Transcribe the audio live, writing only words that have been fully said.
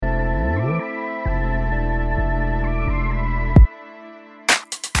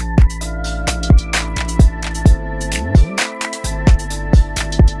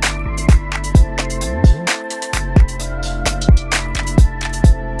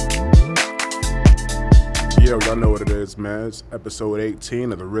Yeah, y'all know what it is, man. It's episode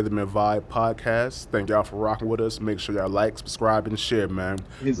 18 of the Rhythm and Vibe podcast. Thank y'all for rocking with us. Make sure y'all like, subscribe, and share, man.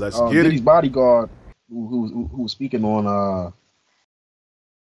 His Let's get Diddy's it. bodyguard, who was speaking on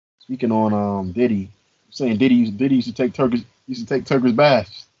Diddy, saying Diddy used to take Turkish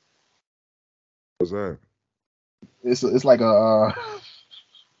baths. What's that? It's like a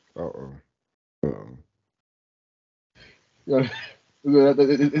Uh-oh. yeah,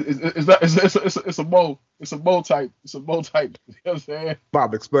 it's a bow type. It's a bow type. You know what I'm saying?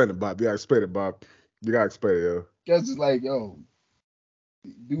 Bob, explain it, Bob. You gotta explain it, Bob. You gotta explain it, yo. Guess it's like, yo,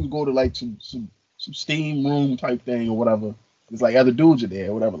 dudes go to like some steam room type thing or whatever. It's like other dudes are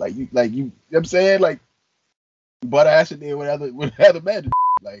there or whatever. You know what I'm saying? Like butt ass in there with other men.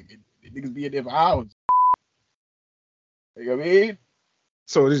 Like niggas be in there for hours. You know what I mean?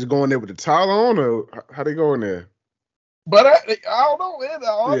 So they just going there with the towel on, or how they go in there? But I don't know, man.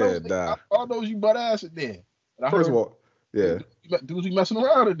 All those you butt ass in there. First of all, yeah. Dudes be messing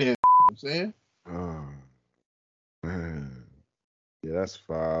around in there. You know what I'm saying? Oh, man. Yeah, that's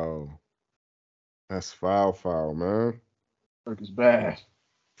foul. That's foul, man. Turkish baths.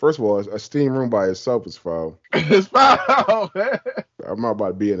 First of all, a steam room by itself is foul. It's foul, man. I'm not about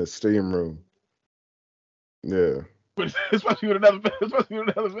to be in a steam room. Yeah. But especially with another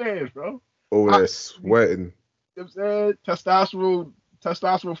man, bro. Over there sweating. You know what I'm saying?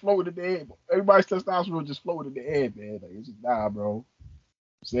 Testosterone floating in the air. Everybody's testosterone just floating in the air, man. Like, it's just bro. You know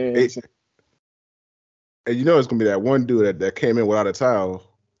I'm saying? And you know it's gonna be that one dude that came in without a towel.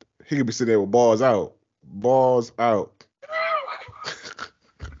 He could be sitting there with balls out. Balls out.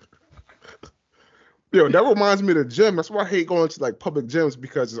 Yo, that reminds me of the gym. That's why I hate going to like public gyms,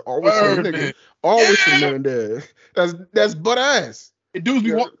 because there's always some nigga, some men there. That's butt ass. And dudes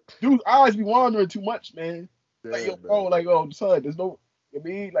eyes be wandering too much, man. Yeah, like, yo, bro, like, oh, son, there's no, I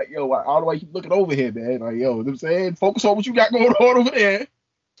mean, like, yo, all the way keep looking over here, man. Like, yo, you know what I'm saying? Focus on what you got going on over there.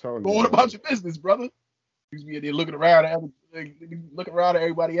 Go on about your business, brother. You be in there looking around at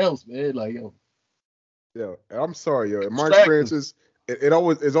everybody else, man. Like, yo. Yo, I'm sorry, yo. In my experiences,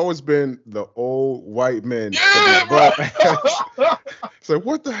 it's always been the old white men. Yeah, It's like,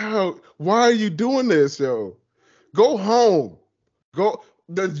 what the hell? Why are you doing this, yo? Go home. Go.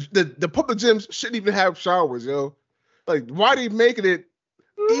 The public gyms shouldn't even have showers, yo. Like, why are they making it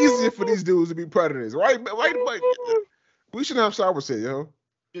easier for these dudes to be predators? Right? Like, we shouldn't have showers here, yo.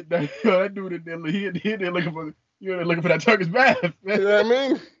 That dude in there, he looking for that Turkish bath, man. You know what I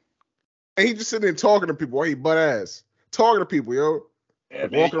mean? And he just sitting there talking to people. He butt ass talking to people, yo. Yeah,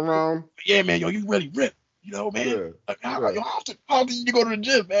 like, walking around. Yeah, man, yo, you really ripped, you know, man. Yeah. Like, how often you go to the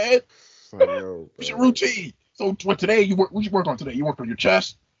gym, man? Like, yo, what's your routine? So what today? What you work on today? You work on your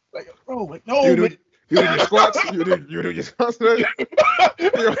chest? Like, bro, like, no, you man. You do your squats? You do your squats today?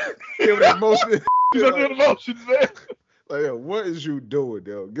 Give that motion. You don't do the motions, man. Like, yo, what is you doing,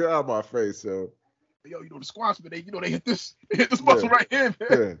 yo? Get out of my face, yo. Yo, you know the squats, man. They hit this muscle right here, man.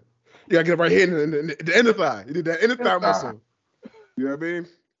 Yeah. You gotta get right here in the inner thigh. You did that inner thigh muscle. You know what I mean?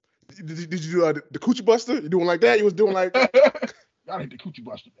 Did you do the coochie buster? You doing like that? You was doing like. I hate the coochie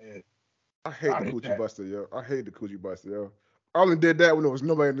buster, man. I hate the coochie buster, yo. I hate the coochie buster, yo. I only did that when there was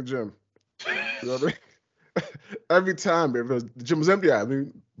nobody in the gym. You know what I mean? Every time, if the gym was empty, I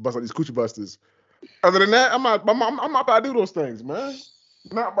bust out these coochie busters. Other than that, I'm not about to do those things, man.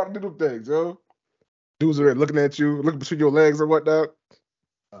 I'm not about to do those things, yo. Dudes are looking at you, looking between your legs or whatnot.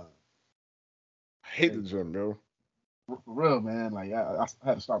 I hate the gym, yo. For real, man. Like I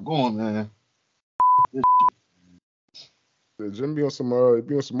had to stop going, man. This shit. The gym be on some other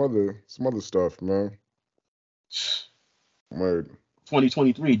stuff, man. Word.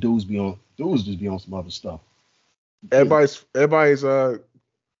 2023 dudes just be on some other stuff. Everybody's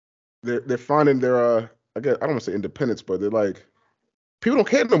they're finding their I guess I don't want to say independence, but they're like, people don't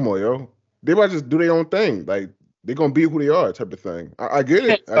care no more, yo. They might just do their own thing. Like, they're gonna be who they are, type of thing. I get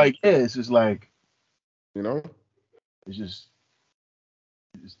it. It's just like, you know, it's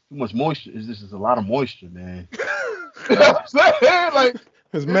too much moisture. It's just a lot of moisture, man. You know what I'm saying? Like,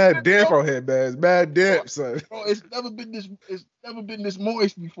 it's mad damp out here, man. It's mad damp, son. Bro, it's never been this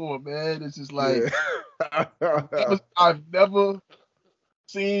moist before, man. It's just like, I've never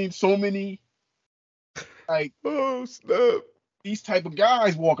seen so many, like, oh snap, these type of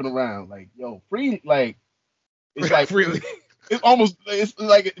guys walking around, like, yo, free, like, it's like freely. It's almost normal,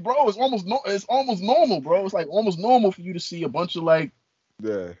 bro. It's like almost normal for you to see a bunch of like,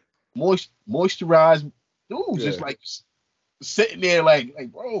 moisturized dudes just like sitting there, like,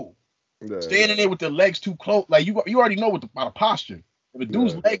 bro, standing there with their legs too close. Like, you already know about the posture. If a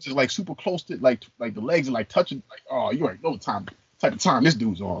dude's legs is like super close to like the legs are like touching, like, oh, you already know the type of time this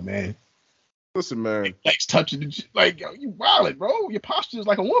dude's on, man. Listen, man. Legs touching the like yo, you wildin', bro. Your posture is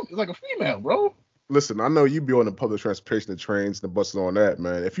like a woman, it's like a female, bro. Listen, I know you be on the public transportation, the trains, the buses, on that,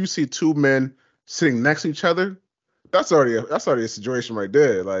 man. If you see two men sitting next to each other, that's already a situation right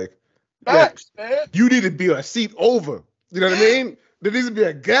there. Like, Facts, man. You need to be a seat over. You know what I mean? There needs to be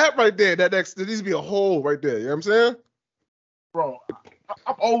a gap right there. There needs to be a hole right there. You know what I'm saying? Bro,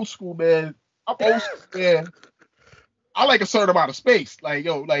 I'm old school, man. I'm old school, man. I like a certain amount of space. Like,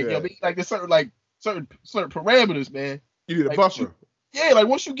 yo, like there's certain parameters, man. You need a like, buffer. Like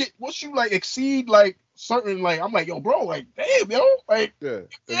once you like exceed like certain, like I'm like, yo, bro, like damn, yo, like there's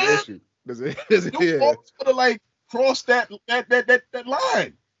an issue. There's gonna like cross that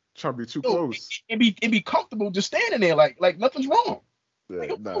line. Trying to be too close. And be comfortable just standing there like nothing's wrong. Yeah,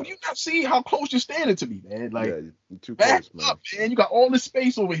 like, bro, you not see how close you're standing to me, man. Like, you're too close, man. Up, man. You got all this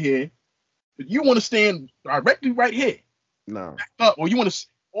space over here, but you want to stand directly right here. No. Back up, or you want to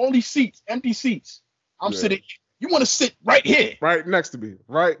all these seats, empty seats. I'm sitting. You want to sit right here, right next to me,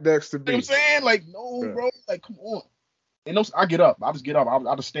 right next to me. You know what I'm saying? Like, no, bro. Like, come on. And those, I get up. I just get up.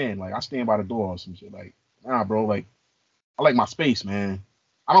 I just stand. Like, I stand by the door or some shit. Like, nah, bro. Like, I like my space, man.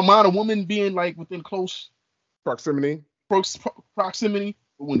 I don't mind a woman being like within close proximity. Proximity,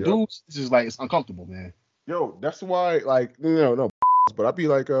 but when dudes, it's just like it's uncomfortable, man. Yo, that's why, like, no, but I'd be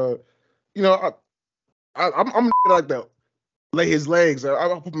like, I'm like that. Lay his legs.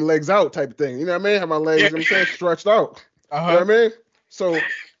 I'll put my legs out type of thing. You know what I mean? Have my legs, you know what I'm saying, stretched out. You know what I mean? So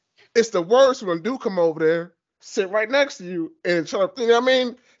it's the worst when a dude come over there, sit right next to you, and try to, you know what I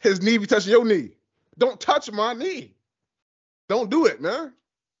mean? His knee be touching your knee. Don't touch my knee. Don't do it, man. What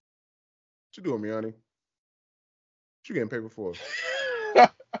you doing, Miani? What you getting paper for?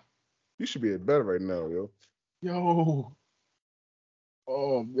 You should be in bed right now, yo. Yo.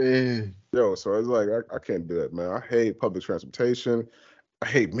 Oh, man. Yo, so it's like, I can't do that, man. I hate public transportation. I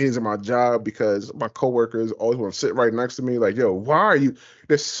hate meetings at my job because my coworkers always want to sit right next to me. Like, yo, why are you?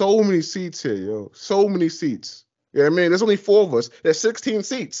 There's so many seats here, yo. So many seats. You know what I mean? There's only 4 of us. There's 16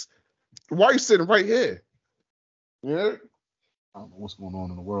 seats. Why are you sitting right here? Yeah. I don't know what's going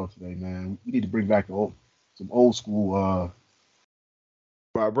on in the world today, man. We need to bring back some old school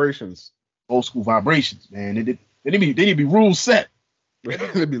vibrations. Old school vibrations, man. They need to be rules set.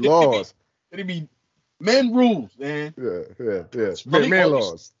 It'd be laws. It'd be men rules, man. Yeah. Man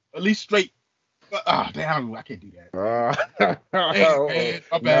laws. At least straight. Damn, I can't do that. Man,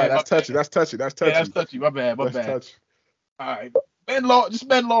 my bad. That's touchy. That's touchy. Yeah, that's touchy. My bad. Touchy. All right, men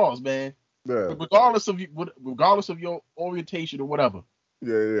laws, man. Yeah. Regardless of your orientation or whatever.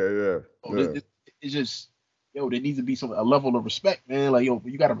 Yeah. It's just, yo, there needs to be a level of respect, man. Like, yo,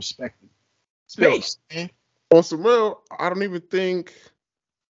 you gotta respect the space, man. On some real, I don't even think,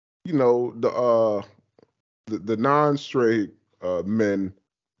 the non-straight men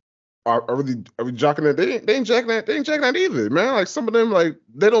are really jacking that. They ain't jacking that either, man. Like, some of them, like,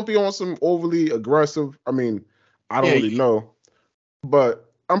 they don't be on some overly aggressive. I mean, I don't really know, but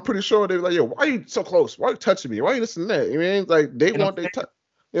I'm pretty sure they're like, yo, why are you so close? Why are you touching me? Why are you listening to that? You mean, like, they want their touch.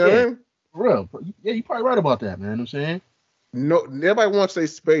 You know what I mean? For real. Yeah, you're probably right about that, man. You know what I'm saying? No, everybody wants their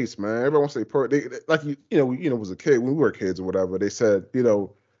space, man. Everybody wants their like was a kid when we were kids or whatever. They said,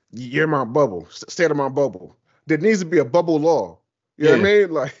 you're my bubble. Stay out of my bubble. There needs to be a bubble law. You know what I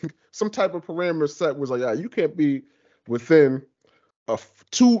mean? Like, some type of parameter set was like, you can't be within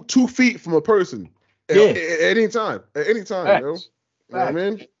 2 feet from a person at any time. At any time, Facts. You know what I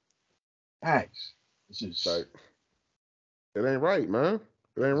mean? Facts. It's just like, it ain't right, man.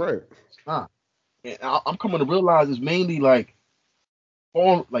 It ain't right. It's not. And I'm coming to realize it's mainly like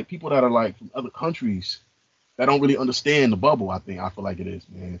people that are like from other countries that don't really understand the bubble. I feel like it is,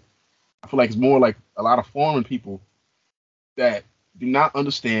 man. I feel like it's more like a lot of foreign people that do not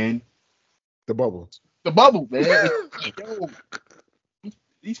understand the bubble. The bubble, man. Yo,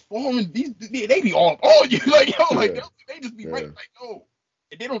 these foreign, they be all you, like, yo, like they just be right, like, yo,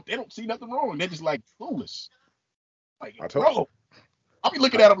 and they don't see nothing wrong. They're just like clueless. Like, bro, I'll be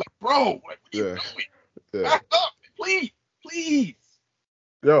looking at them like, bro, like, what you doing? Back up, please.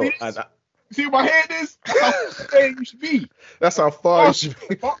 Yo, see what my hand is? That's how far you should be. That's how far you should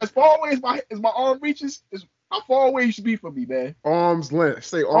be. As far away as my arm reaches, is how far away you should be from me, man. Arm's length.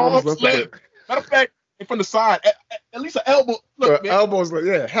 Say arm's length. Matter of fact, from the side, at least an elbow. Look, man. Elbows,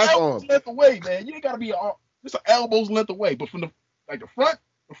 half arm. Length away, man. You ain't gotta be just an elbow's length away. But from the front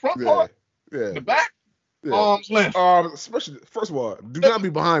part, the back, arm's length. Especially, first of all, do not be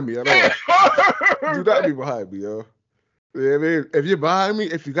behind me at all. Do not be behind me, yo. Yeah, I mean, if you're behind me,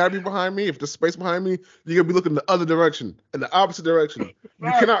 if you gotta be behind me, if there's space behind me, you're gonna be looking the other direction, in the opposite direction.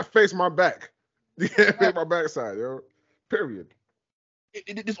 You cannot face my back. You can't face my backside, yo. Period.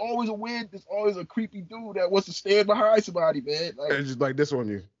 There's always a creepy dude that wants to stand behind somebody, man. Like, and just like this on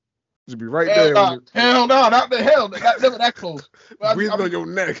you. Just be right there. Hell no, not the hell. Never that close. Breathing on your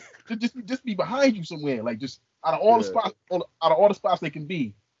neck. Just be behind you somewhere. Like, just out of all the spots they can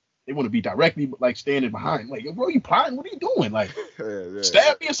be, they want to be directly like standing behind. Like, yo, bro, you plotting? What are you doing? Like,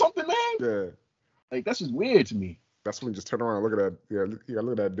 stab me or something, man? Yeah. Like, that's just weird to me. That's when you just turn around and look at that. Yeah, you gotta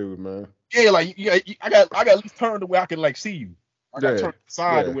look at that dude, man. Yeah, like I got at least turn the way I can like see you. I got to turn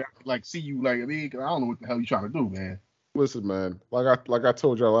aside the way I can like see you. Like, I mean, 'cause I don't know what the hell you trying to do, man. Listen, man. Like I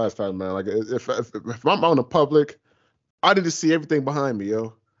told y'all last time, man. Like if I'm out in the public, I need to see everything behind me,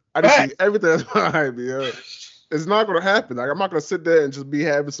 yo. I need to see everything that's behind me, yo. It's not gonna happen. Like, I'm not gonna sit there and just be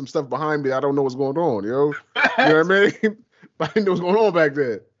having some stuff behind me. I don't know what's going on, yo. You know what I mean? I didn't know what's going on back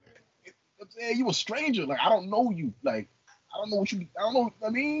there. I'm saying, you a stranger. Like, I don't know you. Like, I don't know what you. I don't know. I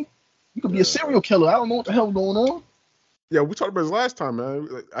mean, you could be a serial killer. I don't know what the hell going on. Yeah, we talked about this last time,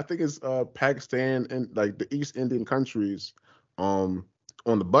 man. I think it's Pakistan and like the East Indian countries, on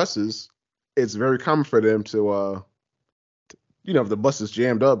the buses. It's very common for them to, if the bus is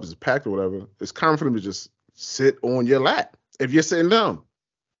jammed up, it's packed or whatever. It's common for them to just sit on your lap if you're sitting down.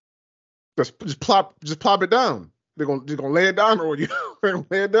 Just plop it down. They're gonna lay it down on you. They're gonna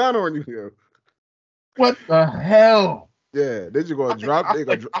lay it down on you. Yo. What the hell? Yeah, they're just gonna drop. I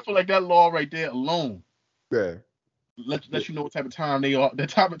feel like that law right there alone. Yeah. Let you know what type of time they are. The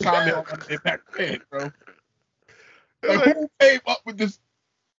type of time they are back then, bro. Like, who came up with this?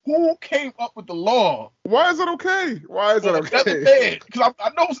 Who came up with the law? Why is it okay? Why is it okay? Because I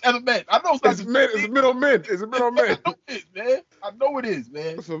know it's other men. I know it's middle men. It's middle men. I know it is, man. I know it is,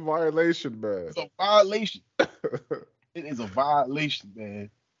 man. It's a violation, man. It's a violation. It is a violation, man.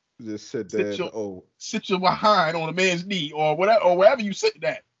 Just sit there. Sit your behind on a man's knee or whatever, or wherever you sit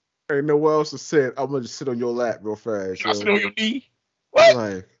at. Ain't nowhere else to sit. I'm gonna just sit on your lap real fast. I sit on your knee? What?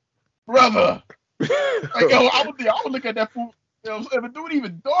 Like, brother. Like, yo, I would look at that fool. You know, if a dude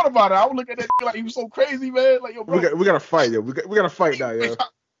even thought about it, I would look at that like he was so crazy, man. Like, yo, bro, we gotta fight, yo. We gotta fight now, yo.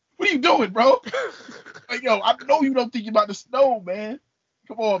 What are you doing, bro? Like, yo, I know you don't think about the snow, man.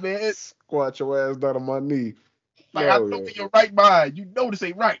 Come on, man. Squat your ass down on my knee. Like, I know in your right mind, you know this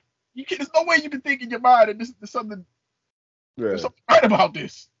ain't right. There's no way you can think in your mind that there's something right about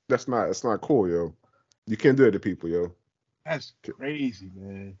this. That's not cool, yo. You can't do it to people, yo. That's crazy,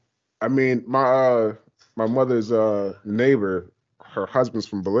 man. I mean, my mother's neighbor, her husband's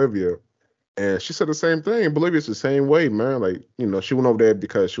from Bolivia, and she said the same thing. In Bolivia, it's the same way, man. Like, she went over there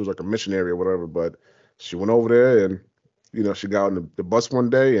because she was like a missionary or whatever, but she went over there and, she got on the bus one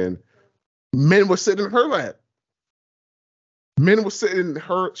day and men were sitting in her lap. Men were sitting in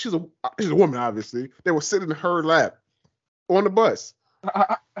her, she's a woman, obviously. They were sitting in her lap on the bus.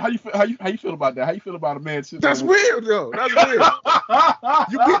 How you feel about that? How you feel about a man sitting? That's weird, yo. That's weird.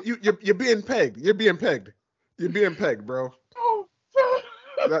 You're being pegged. You're being pegged. You're being pegged, bro.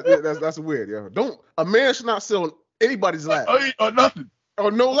 That's weird, yo. A man should not sit on anybody's lap. Or nothing. Or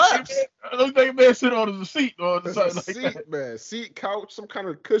no laps. I don't think a man sit on a seat or something like seat, that. Man. Seat, couch, some kind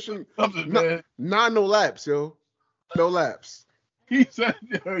of cushion. Something, man. No laps, yo. No laps. He said,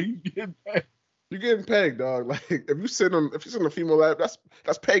 yo, you getting pegged. You're getting pegged, dog. Like, if you sit on a female lap,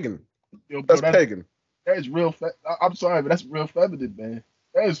 that's pegging. Yo, bro, that's pegging. That's real. I'm sorry, but that's real feminine, man.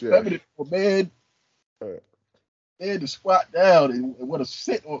 That is feminine for man. Man to squat down and want to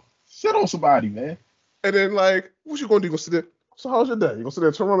sit on somebody, man. And then, like, what you gonna do? You gonna sit there? So how's your day? You gonna sit there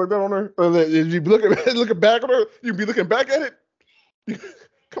and turn around like that on her? And then you be looking back at her? You be looking back at it?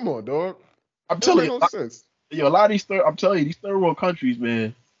 Come on, dog. I'm telling you, a lot of these third world countries,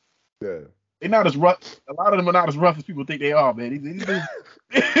 man. Yeah. They're not as rough. A lot of them are not as rough as people think they are, man.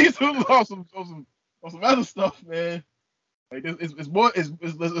 These dudes are some other stuff, man. Like, it's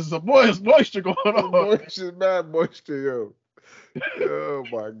moisture going on. Moisture, mad moisture, yo. Oh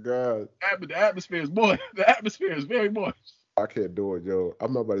my God. The atmosphere is moist. The atmosphere is very moist. I can't do it, yo.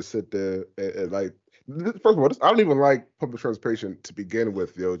 I'm not about to sit there and like. First of all, I don't even like public transportation to begin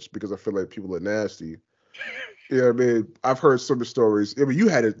with, yo, just because I feel like people are nasty. You know what I mean? I've heard some of the stories. I mean, you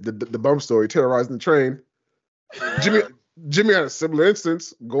had it, the bum story, terrorizing the train. Jimmy had a similar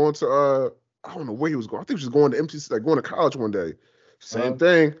instance going to I don't know where he was going. I think he was going to MTC, like going to college one day. Same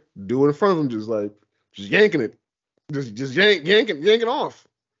thing. Dude in front of him, just yanking it, just yanking off.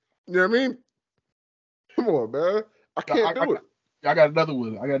 You know what I mean? Come on, man. I can't do it. I got another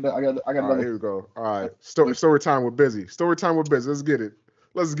one. I got another. All right, here we go. All right, story time. We're busy. Story time. We're busy. Let's get it.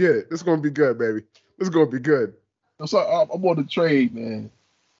 Let's get it. It's gonna be good, baby. It's gonna be good. So I'm on the train, man.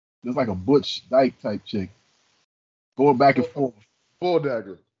 There's like a Butch Dyke type chick going back and forth. Bull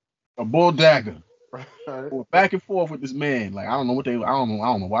dagger. A bull dagger. Going back and forth with this man. Like I don't know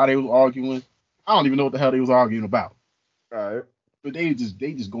why they was arguing. I don't even know what the hell they was arguing about. All right. But they just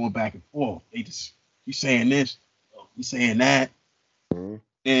going back and forth. He's saying this, he's saying that,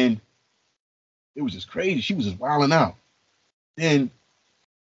 and it was just crazy. She was just wilding out. Then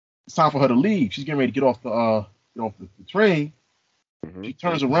it's time for her to leave. She's getting ready to get off the train. She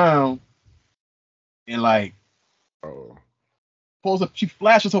turns around and like pulls up. She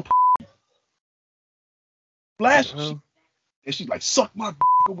flashes her flashes, and she's like, "Suck my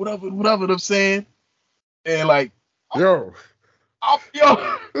or whatever." I'm saying, and like, yo, I'm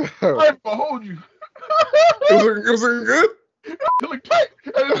gonna hold you. It was looking good. It looked tight.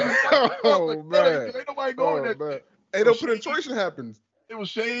 Oh man, ain't nobody going there. Ain't no penetration happens. It was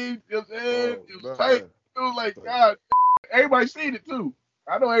shaved. You know what I'm saying? It was tight. It was like God. Everybody seen it too.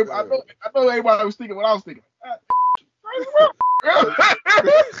 I know everybody was thinking what I was thinking.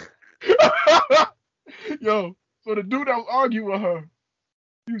 Yo, so the dude that was arguing with her,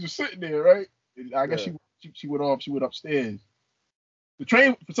 he was just sitting there, right? I guess she went off. She went upstairs. The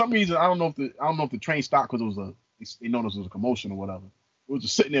train, for some reason, I don't know if the train stopped because they noticed it was a commotion or whatever. It was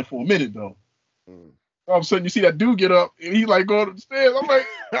just sitting there for a minute though. All of a sudden, you see that dude get up and he's like going upstairs. I'm like,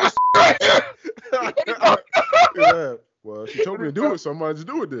 yeah. Well, she told me to do it, so I might just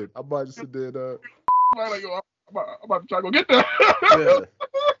do it then. I might just sit there. I'm like, yo, I'm about to try to go get that. Yeah.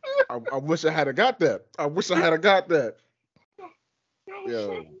 I wish I had got that.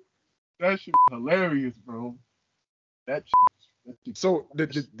 Yo. That shit was hilarious, bro. That shit. So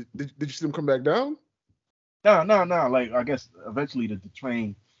did you see them come back down? No. Like I guess eventually the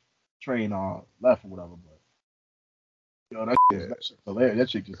train left or whatever. But yo, that shit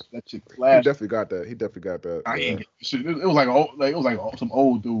hilarious. That chick flashed. He definitely got that. I ain't get shit. It was like some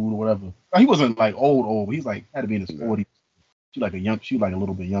old dude or whatever. He wasn't like old, but he's like had to be in his 40s. She like a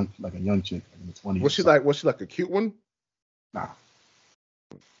little bit young, like a young chick in the 20s. Was she like a cute one? Nah.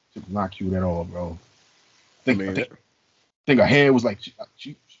 She was not cute at all, bro. I think her hair was like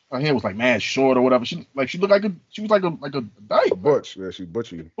her hair was like mad short or whatever. She looked like she was like a dyke. A butch, yeah, she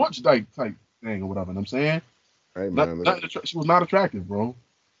butchy. Butch dyke type thing or whatever. You know what I'm saying? Hey man, she was not attractive, bro.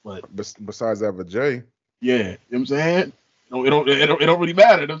 But besides that, of a J. Yeah, you know what I'm saying? It don't really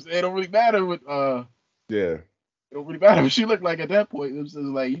matter. You know what I'm saying? It don't really matter with yeah. It don't really matter what she looked like at that point. It was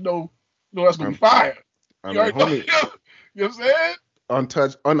like, you know that's gonna be fire. I mean, homie, you know what I'm saying?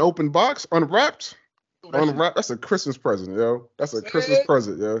 Untouched, unopened box, unwrapped. Unwrapped. That's a Christmas present, yo. That's a Christmas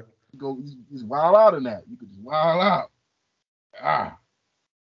present, yo. You just wild out in that. You could just wild out.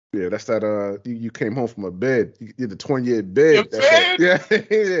 Yeah, that's that. You came home from a bed. You did the 20-year bed. You know what I'm saying?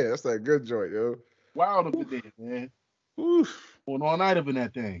 Yeah. That's that good joint, yo. Wild up in there, man. Oof. Going all night up in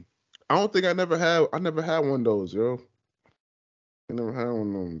that thing. I don't think I never had one of those, yo. I never had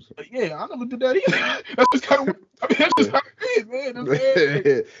one of those. But yeah, I never did that either. That's just kind of. I mean, that's just how it is, man. You know what I'm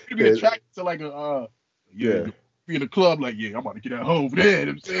saying? You be attracted to like a be in a club like, yeah, I'm about to get that hoe over there. You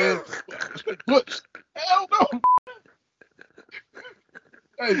know what I'm saying? But hell no.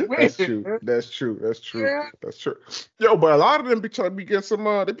 Hey, That's true. Yeah. That's true. Yo, but a lot of them be trying to get some.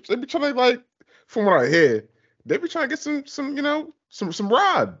 They be trying to, like, from what I hear, they be trying to get some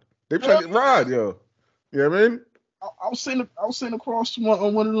rod. They be trying to get rod, yo. You know what I mean? I was sitting across from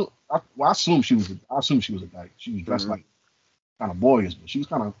one of the. I assume she was a dyke. She was dressed like kind of boyish, but she was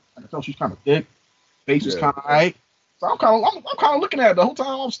kind of. I can tell she was kind of thick. Face was kind of high. So I'm kind of looking at her the whole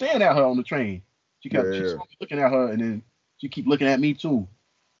time. I'm staring at her on the train. She kept looking at her, and then she keep looking at me too.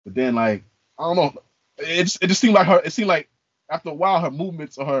 But then, like, I don't know. It just seemed like her. It seemed like after a while, her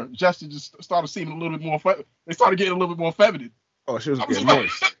movements or her gestures just started seeming a little bit more. They started getting a little bit more feminine. Oh, she was getting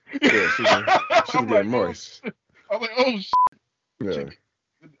moist. Yeah, she was getting moist. I was like, oh shit. Yeah.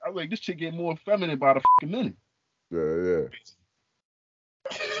 I was like, this chick getting more feminine by the fucking minute. Yeah.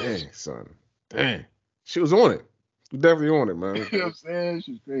 Dang, son. Dang. She was on it. Definitely on it, man. You know what I'm saying?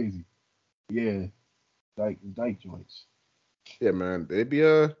 She was crazy. Yeah. Dyke joints. Yeah, man. They be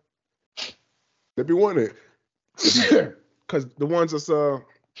wanting it. Cause the ones that's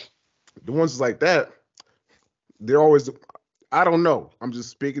like that, they're always, I don't know. I'm just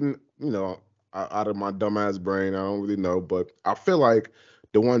speaking, out of my dumbass brain. I don't really know, but I feel like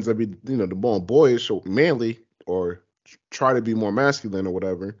the ones that be, the more boyish or manly or try to be more masculine or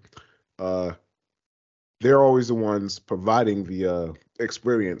whatever, they're always the ones providing the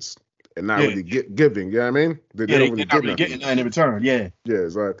experience and not really giving. You know what I mean? They don't really get nothing in return. Yeah. Yeah,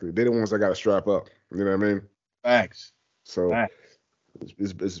 exactly. They're the ones that got to strap up. You know what I mean? Facts. So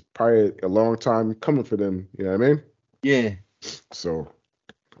it's probably a long time coming for them. You know what I mean? Yeah. So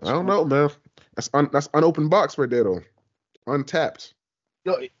I don't know, man. That's unopened box right there, though. Untapped.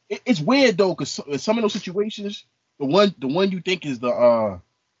 Yo, it's weird though, cause some of those situations, the one you think is the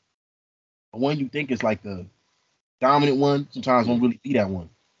one you think is like the dominant one, sometimes won't really be that one.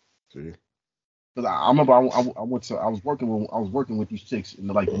 See. Cause I remember I was working with these chicks, and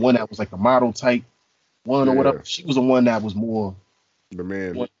like the one that was like the model type one or whatever. She was the one that was more the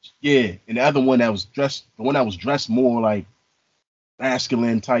man. Yeah, and the other one that was dressed more like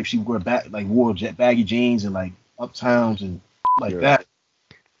masculine type. She wore baggy jeans and like uptowns and like that.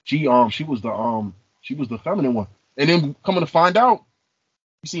 She was the feminine one. And then coming to find out,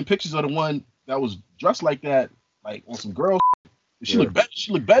 you seen pictures of the one that was dressed like that, like on some girl. She looked better.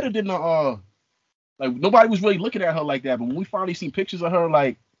 She looked better than the like nobody was really looking at her like that. But when we finally seen pictures of her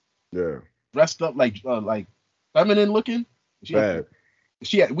like dressed up like feminine looking, we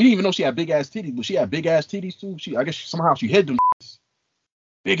didn't even know she had big ass titties, but she had big ass titties too. I guess somehow she hid them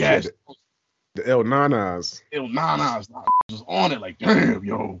big ass. The El Nanas. El Nanas was on it like, damn,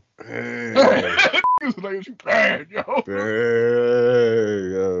 yo. Hey. It was like, she bad, yo.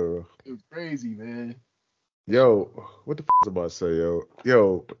 Dang, yo. It was crazy, man. Yo, what the fuck was I about to say, yo?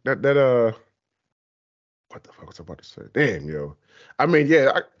 Yo, that what the fuck was I about to say? Damn, yo. I mean,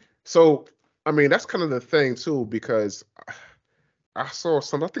 that's kind of the thing too, because I saw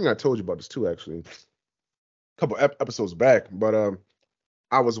something. I think I told you about this too, actually, a couple episodes back. But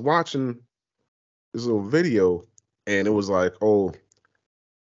I was watching this little video, and it was like, oh,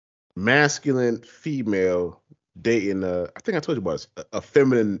 masculine female dating I think I told you about this, a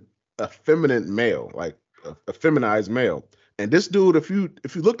feminine male, like a feminized male. And this dude, if you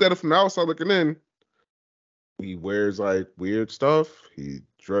looked at it from the outside looking in, he wears like weird stuff. He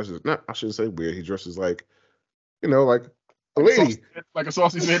dresses I shouldn't say weird. He dresses like, like a lady, like a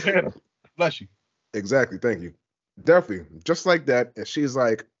saucy Santana. Bless you. Exactly. Thank you. Definitely, just like that. And she's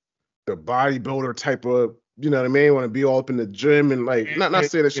like the bodybuilder type of, you know what I mean? Want to be all up in the gym and like not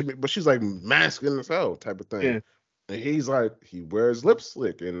saying that but she's like masculine as hell type of thing. Yeah. And he's like, he wears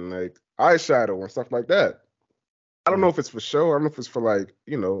lipstick and like eyeshadow and stuff like that. I don't know if it's for show. I don't know if it's for like,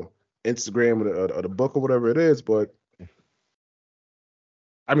 Instagram or the book or whatever it is, but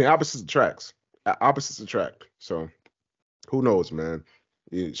I mean, opposites attract. So who knows, man?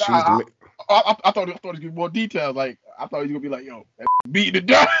 I thought it was gonna be more detailed. Like I thought he was gonna be like, yo, beating it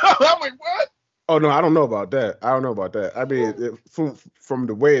down. I'm like, what? Oh no, I don't know about that. I mean, from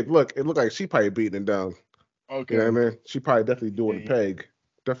the way it looked like she probably beating it down. Okay. You know what I mean? She probably definitely doing the peg.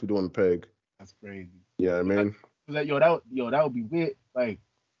 Definitely doing the peg. That's crazy. Yeah, I mean. That would be weird. Like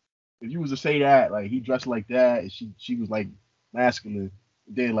if you was to say that, like he dressed like that and she was like masculine,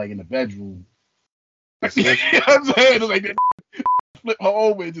 then like in the bedroom. You know what I'm saying? It's like that flip her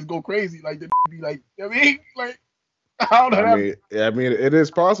over and just go crazy. Like that be like, you know what I mean? Like I don't know. I mean, it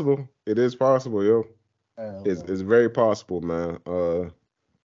is possible. It is possible, yo. It's very possible, man.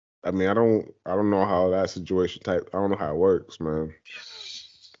 I mean, I don't know how that situation I don't know how it works, man.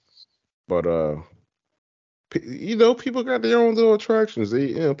 But people got their own little attractions.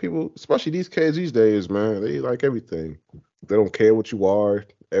 People, especially these kids these days, man, they like everything. They don't care what you are.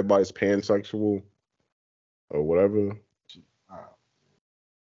 Everybody's pansexual or whatever.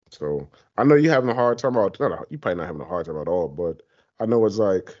 So I know you're having a hard time you probably not having a hard time at all, but I know it's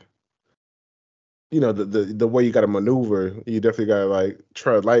like, the way you got to maneuver, you definitely got to like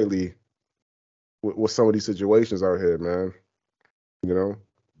tread lightly with some of these situations out here, man. What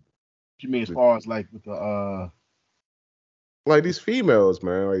you mean as far as like with the like these females,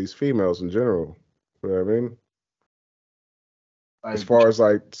 man, like these females in general. You know what I mean? Like, as far as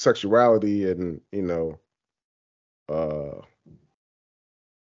like sexuality and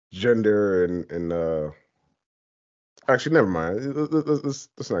gender and actually never mind.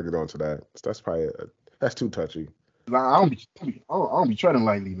 Let's not get on to that. That's too touchy. I don't be treading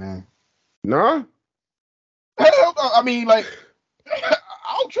lightly, man. Nah? I mean, like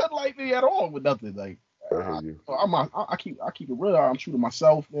I don't tread lightly at all with nothing. Like I hear you. I keep it real. I'm true to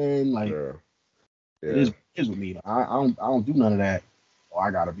myself, man. Like it is with me. I don't do none of that.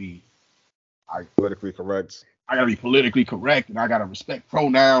 I gotta be politically correct. I gotta be politically correct, and I gotta respect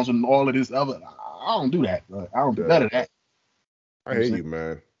pronouns and all of this other. I don't do that. Bro. I don't do none of that. I hear you,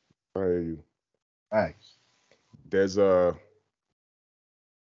 man. I hear you. Thanks. There's I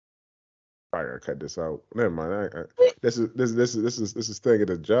gotta cut this out. Never mind. This is thing at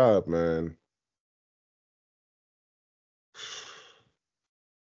the job, man.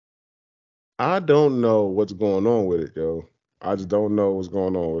 I don't know what's going on with it, yo. I just don't know what's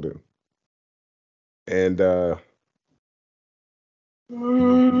going on with it. And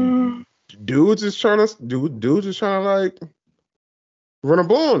dudes is trying to like run a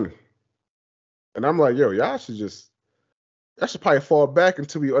bond. And I'm like, yo, y'all should just that should probably fall back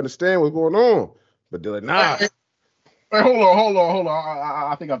until we understand what's going on. But they're like, nah. Wait, hold on.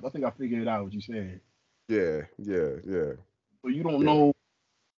 I think I figured out what you said. Yeah. So you don't know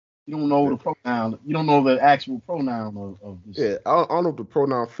the pronoun. You don't know the actual pronoun of this. Yeah, I don't know if the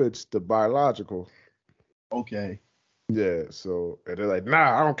pronoun fits the biological. Okay. Yeah, so and they're like,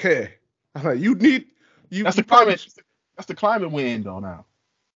 nah, I don't care. I'm like, you need you. That's the climate. That's the climate we're in though now.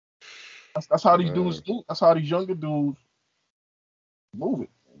 That's how these dudes do. That's how these younger dudes move it.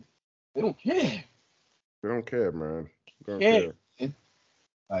 They don't care. They don't care, man. They don't care. care.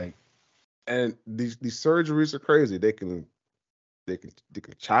 Like, and these surgeries are crazy. They can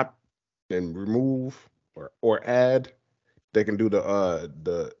chop and remove or add. They can do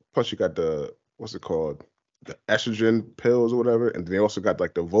the plus you got the what's it called, the estrogen pills or whatever, and they also got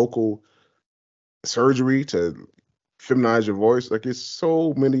like the vocal surgery to feminize your voice. Like it's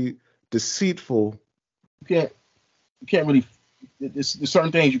so many deceitful. You can't really. There's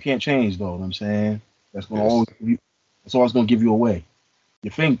certain things you can't change though. You know what I'm saying that's gonna always that's always gonna give you away.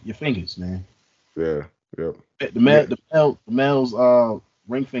 Your fingers, man. Yeah. Yep. The male's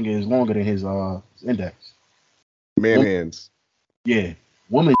ring finger is longer than his index. Hands. Yeah.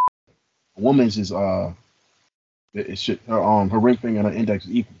 Woman's is her ring finger and her index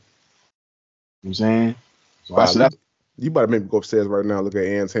is equal. You know what I'm saying? So I said you better make me go upstairs right now. Look at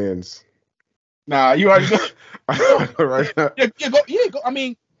Ann's hands. Nah, you already know. Right now. Go. I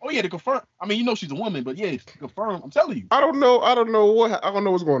mean, to confirm. I mean, you know she's a woman, but yeah, to confirm. I'm telling you. I don't know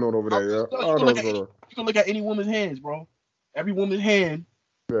what's going on over there. Yeah. You can look at any woman's hands, bro. Every woman's hand,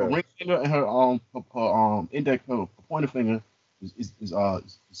 her ring finger and her index, her pointer finger is the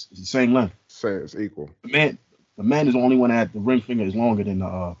same length. It's equal. The man is the only one that the ring finger is longer than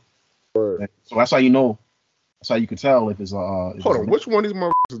the. So that's how you know. That's how you can tell if it's Hold on, which one of these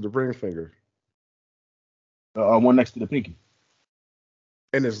motherfuckers is the ring finger? One next to the pinky.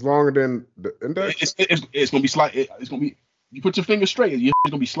 And it's longer than the index. It's gonna be slight. It's gonna be. You put your finger straight. It's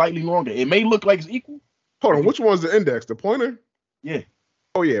gonna be slightly longer. It may look like it's equal. Hold on, which one's the index? The pointer? Yeah.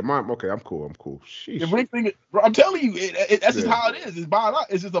 Oh yeah, mine. Okay, I'm cool. Sheesh. The ring finger. Bro, I'm telling you, that's just how it is.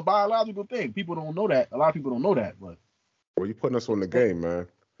 It's just a biological thing. People don't know that. A lot of people don't know that, but. Well, you putting us on the game, man.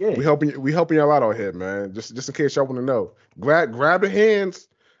 Yeah. We helping y'all out here, man. Just in case y'all want to know. Grab the hands.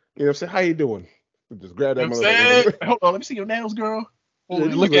 You know what I'm saying? How you doing? Just grab that motherfucker. Hold on, let me see your nails, girl.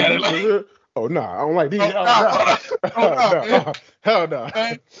 Look at it. Like, oh no, I don't like these. Hell no.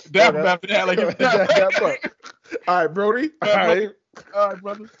 Dap after that, like all right, Brody. All right,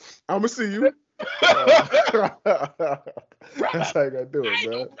 brother. I'm gonna see you. That's how you gotta do it,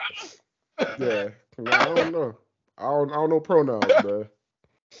 man. Yeah, I don't know. I don't know pronouns, man.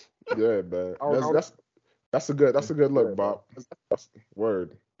 Yeah, man. That's a good look, Bob. That's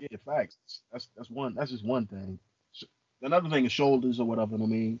word. Yeah, facts. That's just one thing. Another thing is shoulders or whatever. I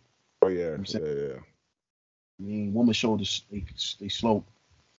mean. Oh yeah, yeah. I mean, women's shoulders they slope.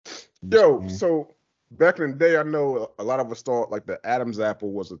 Yo, so back in the day, I know a lot of us thought like the Adam's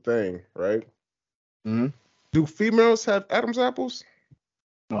apple was a thing, right? Mm-hmm. Do females have Adam's apples?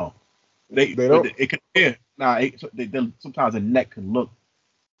 No, they don't. It can appear. Sometimes the neck can look.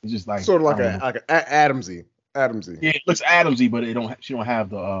 It's just like sort of like an Adamsy. Yeah, it looks Adamsy, but she don't have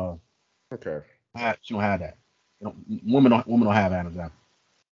the. Okay. She don't have that. Women don't have Adam's apple.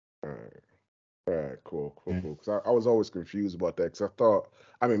 All right, cool. Because I was always confused about that. Because I thought,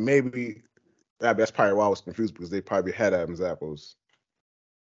 I mean, maybe that's probably why I was confused, because they probably had Adam's apples.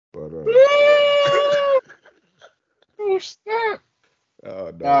 But oh snap!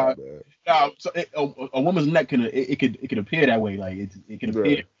 Oh no, man. So a woman's neck can appear that way, like it can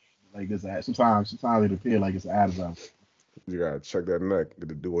appear like this. Sometimes it appear like it's an Adam's apple. You gotta check that neck.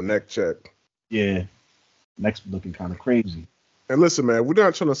 Gotta do a neck check. Yeah, neck's looking kind of crazy. And listen, man, we're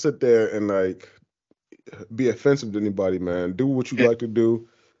not trying to sit there and like be offensive to anybody, man. Do what you like to do,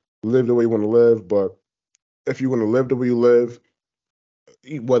 live the way you want to live. But if you want to live the way you live,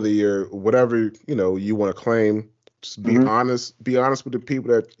 whether you're whatever you want to claim, just be honest. Be honest with the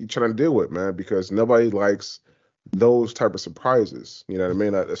people that you're trying to deal with, man, because nobody likes those type of surprises. You know what I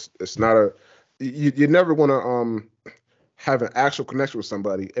mean? It's not you're never gonna have an actual connection with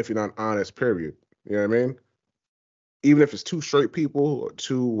somebody if you're not honest. Period. You know what I mean? Even if it's two straight people or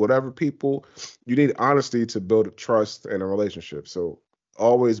two whatever people, you need honesty to build a trust and a relationship. So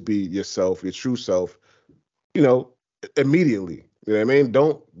always be yourself, your true self, immediately. You know what I mean?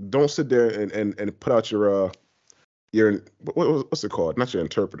 Don't sit there and put out your what's it called? Not your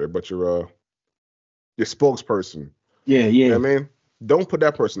interpreter, but your spokesperson. Yeah. You know what I mean? Don't put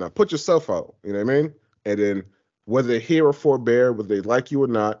that person out. Put yourself out. You know what I mean? And then whether they hear or forbear, whether they like you or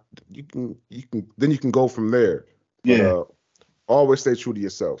not, you can go from there. Yeah. Always stay true to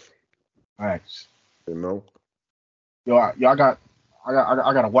yourself. Thanks. You know. Yo, I got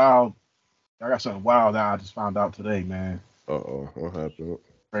something wild that I just found out today, man. What happened?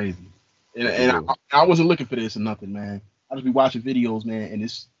 Crazy. And I wasn't looking for this or nothing, man. I just be watching videos, man, and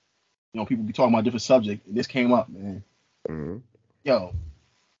this, people be talking about different subjects, and this came up, man. Mm-hmm. Yo,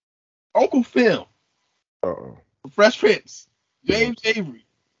 Uncle Phil. Fresh Prince. James Avery.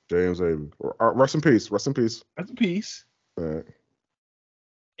 Rest in peace. Rest in peace. Rest in peace. All right.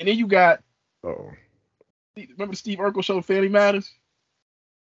 And then you got. Remember the Steve Urkel show, Family Matters?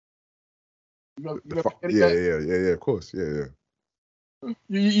 Yeah. Of course. Yeah. I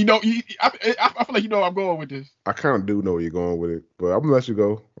feel like you know where I'm going with this. I kind of do know where you're going with it, but I'm gonna let you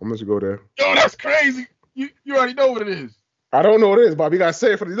go. there. Yo, that's crazy. You already know what it is. I don't know what it is, Bob. You gotta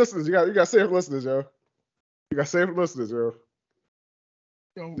say it for the listeners. You gotta say it for the listeners, yo. You gotta say it for the listeners, yo.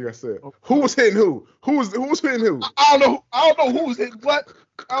 You gotta say it. Who was hitting who? Who was hitting who? I don't know who was hitting what.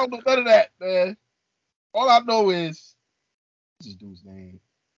 I don't know none of that, man. All I know is what's this dude's name?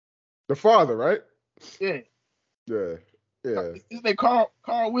 The father, right? Yeah. His name Carl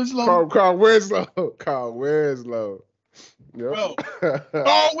Winslow. Carl Winslow. Yep. Bro,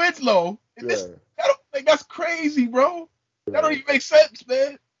 Carl Winslow. That's crazy, bro. That don't even make sense,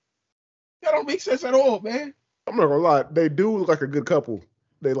 man. That don't make sense at all, man. I'm not gonna lie. They do look like a good couple.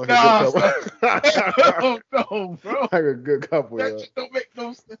 They look like a good couple. No, bro. Like a good couple. That don't make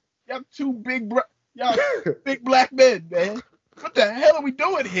no sense. Y'all two big black men, man. What the hell are we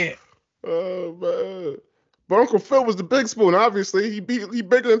doing here? Oh man. But Uncle Phil was the big spoon, obviously. He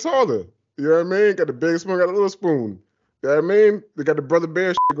bigger and taller. You know what I mean? Got the big spoon, got a little spoon. You know what I mean? They got the brother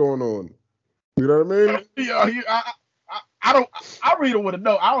bear shit going on. You know what I mean? I really don't want to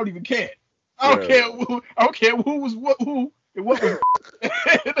know. I don't even care. I don't care who was what and what was. You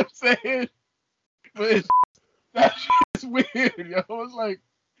know what I'm saying? But that shit's weird, yo. It's like,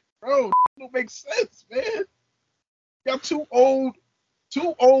 bro, it don't make sense, man. Y'all two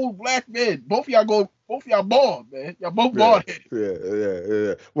old black men. Both of y'all bald, man. Y'all both bald headed.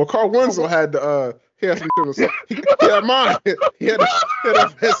 Yeah. Well, Carl Winslow had the he had mine. He had a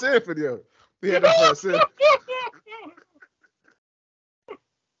fresh air video. He had a fresh air.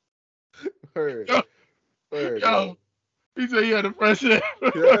 Yo, he said he had a fresh air.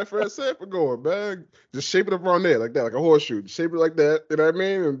 Yeah, fresh air for going, man. Just shape it up around there like that, like a horseshoe. Just shape it like that. You know what I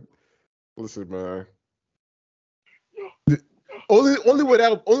mean? And listen, man. Only way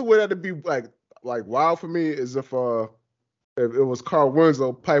that'd be like wild for me is if it was Carl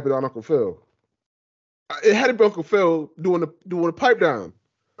Winslow piping down Uncle Phil. It had to be Uncle Phil doing the pipe down.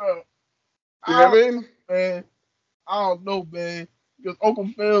 Bro, you know what I mean? Man, I don't know, man. Because Uncle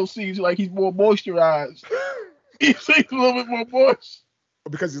Phil seems like he's more moisturized. He seems a little bit more moist.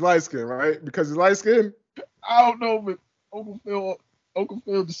 Because he's light skinned, right? Because he's light skinned? I don't know, but Uncle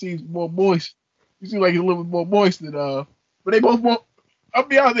Phil just seems more moist. He seems like he's a little bit more moist than but they both I'll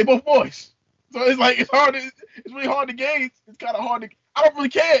be honest, they both moist. So it's like it's really hard to gauge. It's kind of hard to. I don't really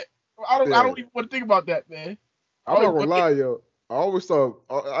care. I don't even want to think about that, man. I'm not gonna lie, yo. I always thought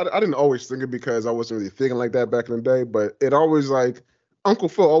I didn't always think it because I wasn't really thinking like that back in the day, but it always like Uncle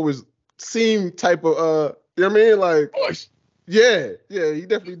Phil always seemed type of you know what I mean? Like moist. Yeah, he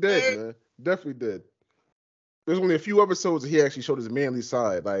definitely did, man. Definitely did. There's only a few episodes that he actually showed his manly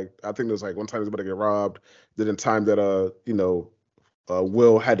side. Like I think there was like one time he was about to get robbed. Then in time that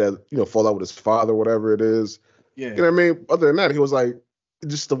Will had to fall out with his father, whatever it is. Yeah. You know what I mean? Other than that, he was like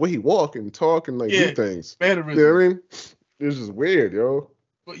just the way he walk and talk and like do things. Mannerism. You know what I mean? It was just weird, yo.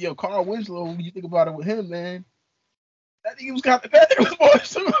 But yo, Carl Winslow, when you think about it with him, man, that nigga was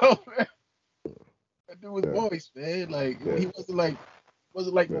moist too, man. That dude was moist, man. Like he wasn't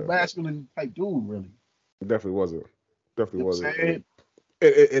like no masculine type dude, really. It definitely wasn't. Definitely wasn't. Saying?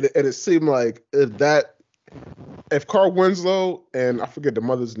 It seemed like if Carl Winslow and I forget the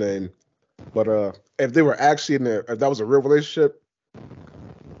mother's name, but if they were actually in there, if that was a real relationship,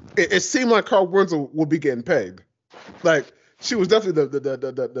 it seemed like Carl Winslow would be getting pegged. Like she was definitely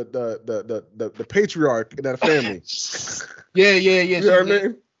the patriarch in that family. Yeah. You know what I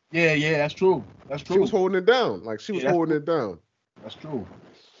mean? Yeah, that's true. She was holding it down. Like she was holding it down. That's true.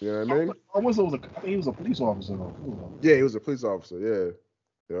 You know what I mean? Carl Winslow I think he was a police officer though. Yeah, he was a police officer. Yeah.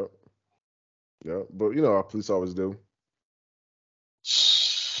 Yep. But you know how police officers do.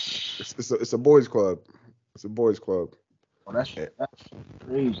 It's a boys' club. It's a boys' club. Oh, that's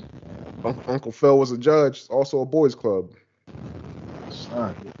crazy. Uncle Phil was a judge, also a boys' club.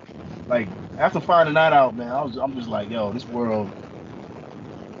 Son, like after finding that out, man, I'm just like, yo, this world.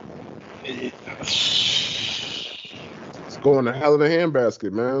 It's going to hell in a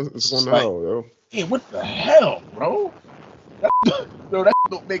handbasket, man. It's going to hell, yo. Hey, what the hell, bro?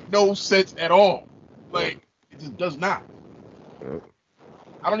 don't make no sense at all. Like, it just does not.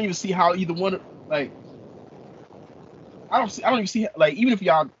 I don't even see how either one, like, I don't even see, like, even if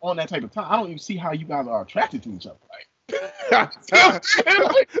y'all on that type of time, I don't even see how you guys are attracted to each other. Like,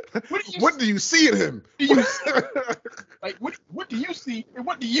 what do you see in him? Like, what do you see and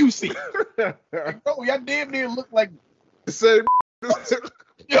what do you see? Like, bro, y'all damn near look like the same. You know what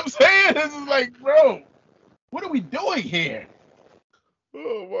I'm saying? This is like, bro, what are we doing here?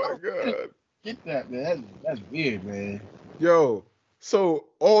 Oh my God. Get that, man. That's weird, man. Yo, so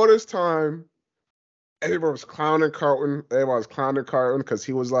all this time, everybody was clowning Carlton. Everybody was clowning Carlton because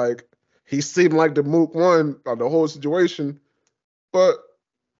he was like, he seemed like the mook one of the whole situation. But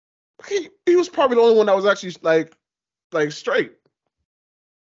he was probably the only one that was actually like straight.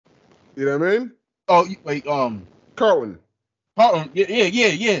 You know what I mean? Oh, wait, Carlton. Yeah.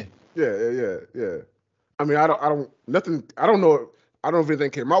 I mean, I don't know if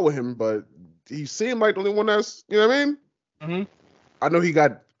anything came out with him, but he seemed like the only one that's, you know what I mean? Mm-hmm. I know he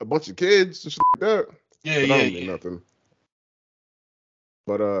got a bunch of kids and shit like that. Yeah, but I don't mean nothing.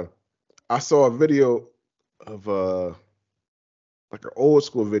 But I saw a video of like an old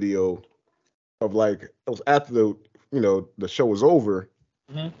school video of like, it was after the show was over,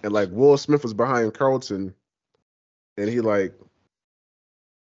 and like Will Smith was behind Carlton, and he like,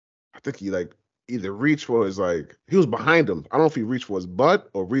 I think he like either reached for his like, he was behind him. I don't know if he reached for his butt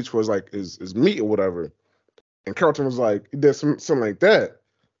or reached for his like his meat or whatever. And Carlton was like, he did something like that.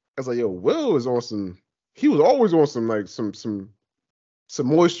 I was like, yo, Will is on some. He was always on some like some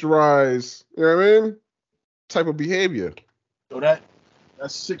moisturized, you know what I mean, type of behavior. So that's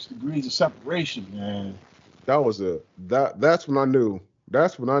 6 degrees of separation, man. That's when I knew.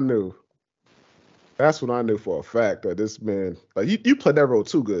 That's when I knew for a fact that this man, like, you played that role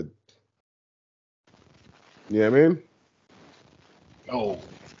too good. You know what I mean? Oh.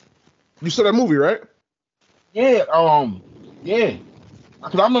 You saw that movie, right? Yeah, yeah.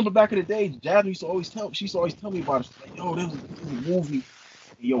 Because I remember back in the day, Jasmine used to always tell me about it. She's like, yo, there was a movie.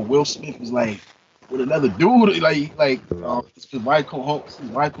 And, yo, Will Smith was like with another dude, his wife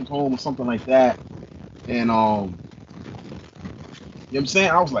comes home or something like that. And you know what I'm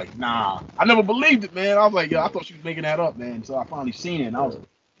saying? I was like, nah. I never believed it, man. I was like, yo, I thought she was making that up, man. So I finally seen it, and I was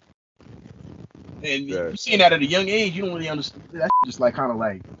you seeing that at a young age, you don't really understand. That's just like kind of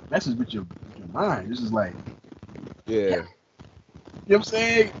like messes with your mind. This is like, yeah. You know what I'm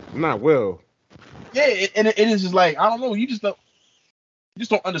saying? Not Will. Yeah, and it is just like, I don't know. You just don't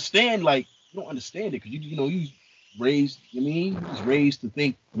understand. Like, you don't understand it because you raised. You mean, you just raised to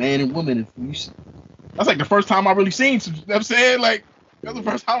think man and woman. That's like the first time I really seen some. You know what I'm saying, like, that's the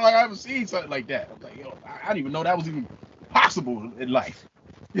first time I ever seen something like that. I'm like, yo, I didn't even know that was even possible in life.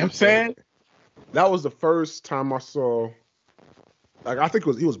 You know what I'm saying? That was the first time I saw. Like, I think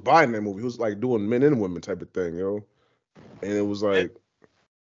he was buying that movie. He was like doing men and women type of thing, yo. And it was like,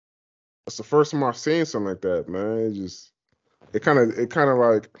 that's the first time I've seen something like that, man. It kind of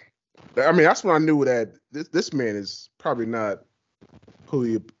like, I mean, that's when I knew that this man is probably not who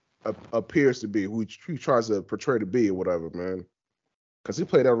he appears to be, who he tries to portray to be or whatever, man. Because he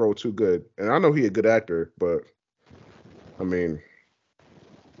played that role too good. And I know he's a good actor, but, I mean,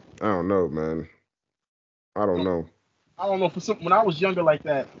 I don't know, man. I don't know. I don't know. When I was younger like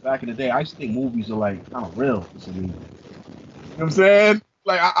that back in the day, I used to think movies are like kind of real to me. You know what I'm saying?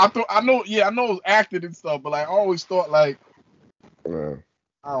 Like, I know it was acted and stuff, but like I always thought like, I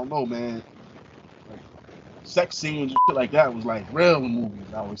don't know, man. Like, sex scenes and shit like that was like real in movies.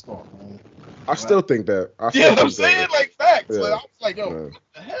 I always thought, man. I still think that. You know what I'm saying? Like facts. Yeah. Like I was like, yo, what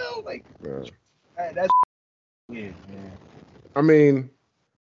the hell? Like, that's weird, man. I mean,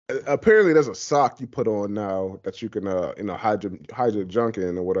 apparently there's a sock you put on now that you can hide your junk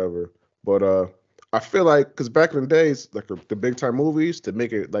in or whatever. But I feel like, because back in the days, like the big time movies, to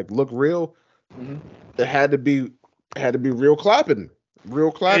make it like look real, it had to be real clapping and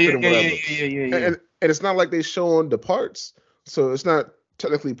whatever. Yeah. And it's not like they showing the parts, so it's not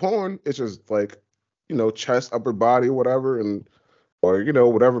technically porn. It's just like, chest, upper body, whatever,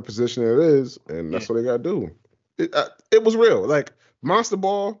 or whatever position it is, and that's what they gotta do. It was real. Like Monster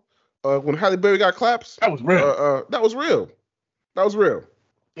Ball, when Halle Berry got claps, that was real. That was real. That was real.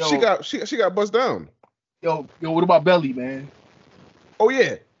 Yo, she got buzzed down. Yo, what about Belly, man? Oh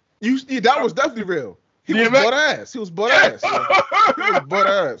yeah, that was definitely real. He was butt ass. He was butt ass. He was butt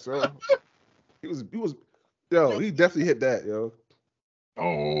ass. He was. Yo, he definitely hit that, yo.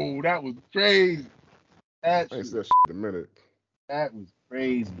 Oh, that was crazy. I ain't said shit in a minute. That was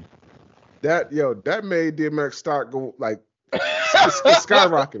crazy. That made the American stock go like it's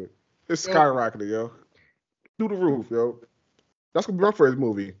skyrocketed. It's skyrocketed, yo. Through the roof, yo. That's gonna be my first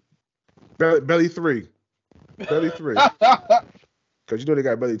movie. Belly 3. Belly 3. Cause you know they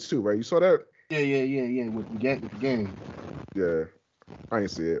got Belly 2, right? You saw that? Yeah. With the game. Yeah. I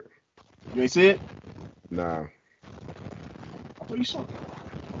ain't see it. You ain't see it? Nah. I thought you saw it.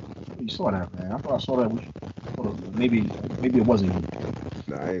 You saw that, man. I thought I saw that. Maybe it wasn't you.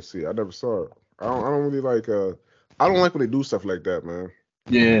 Nah, I ain't see it. I never saw it. I don't really like. I don't like when they do stuff like that, man.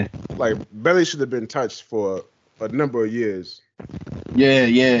 Yeah. Like Belly should have been touched for a number of years. Yeah.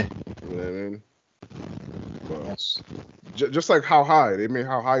 You know what I mean? But Yes. just like How High, they made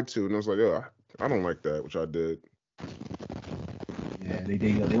How High too, and I was like, yeah, I don't like that, which I did. Yeah,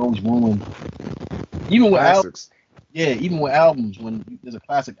 they always ruin. Even with classics. Even with albums, when there's a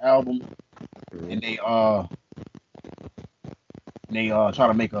classic album, and they try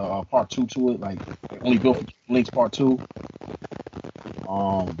to make a part 2 to it, like Only Built for Links Part 2.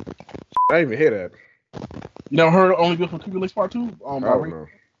 I didn't even hear that. You never heard of Only Built for Cuban Links Part 2? I don't know.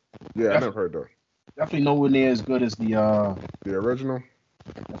 Yeah, I never heard that. Definitely nowhere near as good as the original.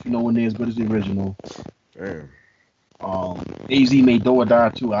 Definitely nowhere near as good as the original. Damn. AZ made Do or Die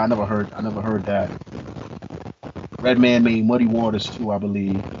too. I never heard that. Redman made Muddy Waters too, I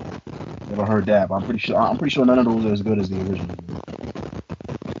believe. Never heard that, but I'm pretty sure none of those are as good as the original.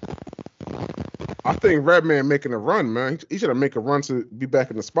 I think Redman making a run, man. He should make a run to be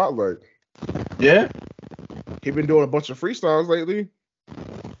back in the spotlight. Yeah. He been doing a bunch of freestyles lately.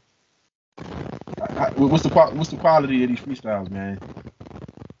 What's the quality of these freestyles, man?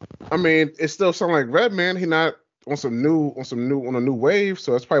 I mean, it still sounds like Redman. He not on a new wave,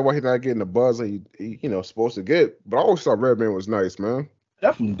 so that's probably why he's not getting the buzz that he supposed to get. But I always thought Redman was nice, man.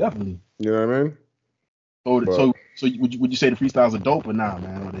 Definitely. You know what I mean? So would you say the freestyles are dope or not,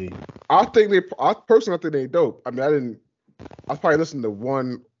 man? Or they? I personally think they dope. I mean, I probably listened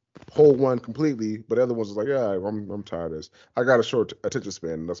to whole one completely, but the other ones was like, yeah, I'm tired of this. I got a short attention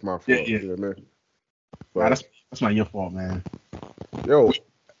span. That's my fault. Yeah. You know what I mean? Nah, that's not your fault, man. Yo,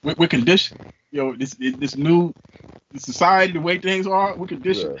 we're conditioned. Yo, this new society, the way things are, we're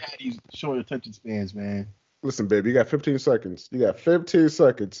conditioned to have these short attention spans, man. Listen, baby, you got 15 seconds. You got 15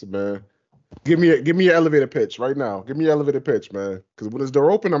 seconds, man. Give me your elevator pitch right now. Give me your elevator pitch, man. Because when this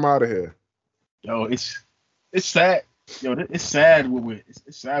door open, I'm out of here. Yo, it's sad. Yo, it's sad what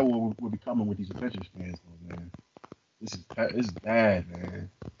we're becoming with these attention spans, man. This is bad, man.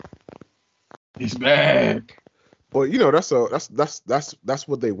 It's bad. Well, that's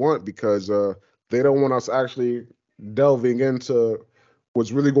what they want because they don't want us actually delving into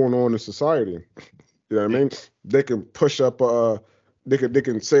what's really going on in society. You know what I mean? They can push up. They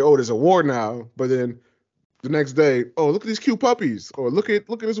can say, "Oh, there's a war now," but then the next day, "Oh, look at these cute puppies," or "Look at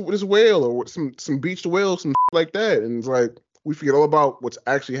this whale," or some beached whales, some like that, and it's like we forget all about what's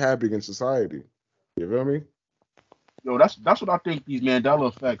actually happening in society. You feel me? Yo, that's what I think these Mandela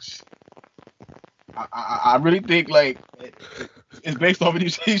effects. I really think like it's based off of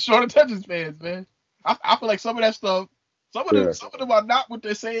these short attention spans, man. I feel like some of that stuff, some of them are not what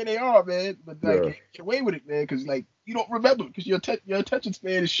they're saying they are, man. But like get away with it, man, because like you don't remember because your attention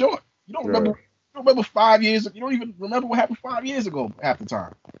span is short. You don't remember. You don't remember 5 years. You don't even remember what happened 5 years ago half the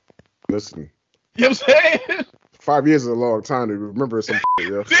time. Listen. You know what I'm saying? 5 years is a long time to remember some shit,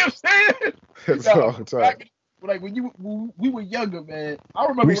 yo. See what I'm saying? It's a long time. Like when we were younger, man, I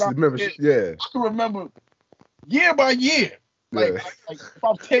remember. I can remember year by year. Like if I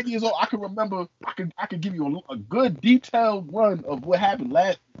was 10 years old, I can remember. I could give you a good detailed run of what happened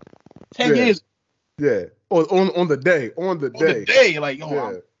last 10 years. Yeah. On the day. On the day, like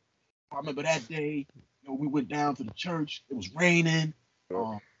yo, I remember that day. You know, we went down to the church. It was raining. You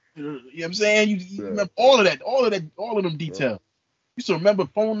know what I'm saying? You remember all of them details. You used to remember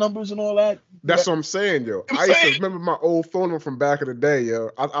phone numbers and all that. That's what I'm saying, yo. I used to remember my old phone number from back in the day, yo.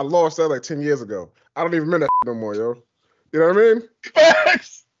 I lost that like 10 years ago. I don't even remember that no more, yo. You know what I mean?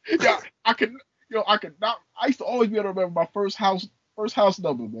 Facts. Yeah, I could not. I used to always be able to remember my first house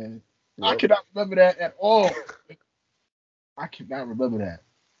number, man. Yep. I cannot remember that at all. I cannot remember that.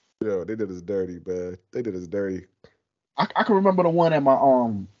 Yo, they did us dirty, man. They did us dirty. I can remember the one at my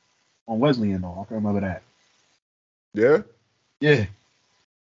on Wesleyan though. I can remember that. Yeah. Yeah.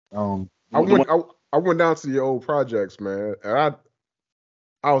 I went down to your old projects, man, and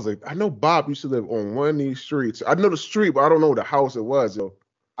I was like, I know Bob used to live on one of these streets. I know the street, but I don't know the house it was, yo.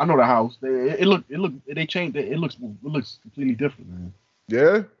 I know the house. They changed it. It looks completely different, man.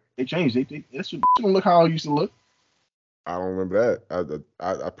 Yeah. They changed. It don't look how it used to look. I don't remember that.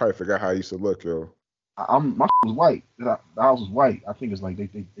 I probably forgot how it used to look, yo. My was white. The house was white. I think it's like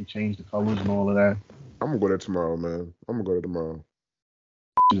they changed the colors and all of that. I'm gonna go there tomorrow, man.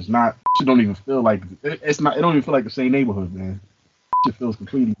 It's not. It don't even feel like it's not. It don't even feel like the same neighborhood, man. shit feels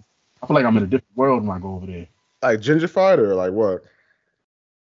completely. I feel like I'm in a different world when I go over there. Like gentrified or like what?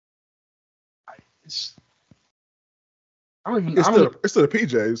 It's, I don't even. It's I don't. it's still the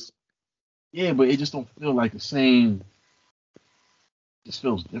PJs. Yeah, but it just don't feel like the same. It just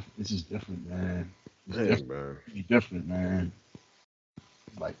feels different. It's just different, man. It's different, man. It's different, man.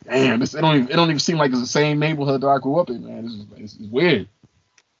 Like, damn, this it don't even seem like it's the same neighborhood that I grew up in, man. It's weird.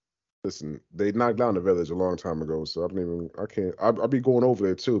 Listen, they knocked down the village a long time ago, so I can't. I'll be going over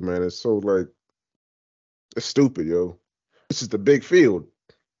there too, man. It's so like, it's stupid, yo. This is the big field.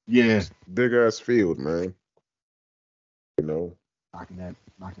 Yeah. Big ass field, man. You know. Knocking that,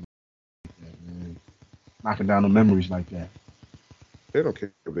 man. Knocking down the memories like that. They don't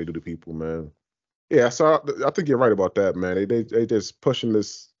care if they do to people, man. Yeah, so I think you're right about that, man. They just pushing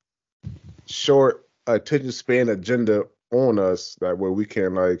this short attention span agenda on us that where we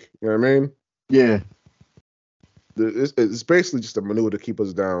can, like, you know what I mean? Yeah. It's basically just a maneuver to keep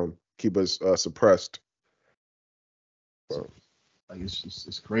us down, keep us suppressed. So. Like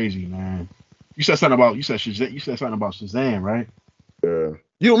it's crazy, man. You said something about Shazam, right? Yeah.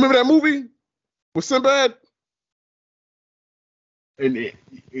 You don't remember that movie with Sinbad? And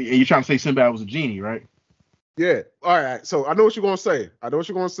you're trying to say Sinbad was a genie, right? Yeah. All right. So I know what you're gonna say.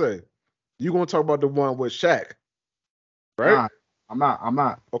 You're gonna talk about the one with Shaq, right? Nah, I'm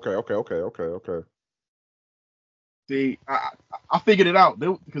not. Okay. See, I figured it out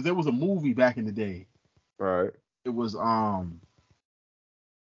because there was a movie back in the day. All right. It was I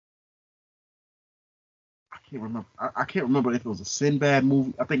can't remember if it was a Sinbad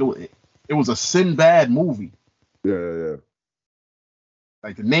movie. I think it was a Sinbad movie. Yeah.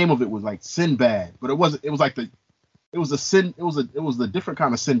 Like the name of it was like Sinbad, but it wasn't. It was like it was a different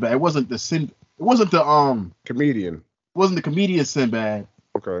kind of Sinbad. It wasn't the comedian. It wasn't the comedian Sinbad.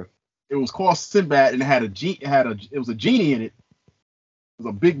 Okay. It was called Sinbad, and it was a genie in it. It was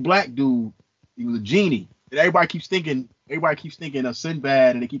a big black dude. He was a genie, and everybody keeps thinking of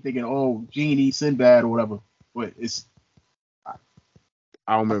Sinbad, and they keep thinking, oh, genie Sinbad or whatever. But it's I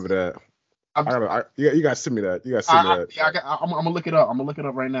don't remember that. You gotta send me that. I'm gonna look it up. I'm gonna look it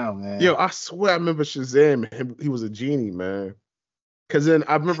up right now, man. Yo, I swear I remember Shazam. He was a genie, man. Cause then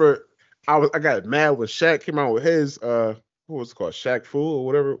I remember I got mad when Shaq came out with his what was it called, Shaq Fu or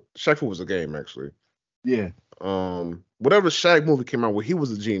whatever. Shaq Fu was a game actually. Yeah. Whatever Shaq movie came out with, he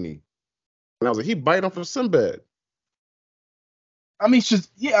was a genie, and I was like, he biting off of Sinbad. I mean,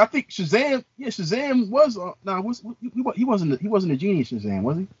 I think Shazam. Yeah, Shazam was. He wasn't a genie in Shazam,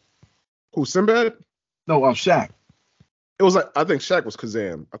 was he? Who, Sinbad? No, Shaq. It was like, I think Shaq was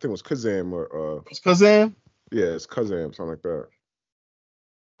Kazam. I think it was Kazam or It was Kazam? Yeah, it's Kazam, something like that.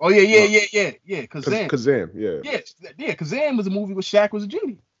 Oh yeah. Kazam. Kazam, yeah. Yeah, Kazam was a movie where Shaq was a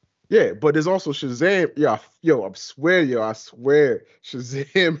genie. Yeah, but there's also Shazam. Yeah, I swear,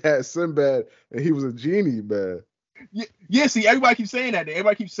 Shazam had Sinbad and he was a genie, man. Yeah, see, everybody keeps saying that.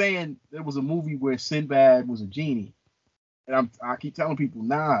 Everybody keeps saying there was a movie where Sinbad was a genie. And I keep telling people,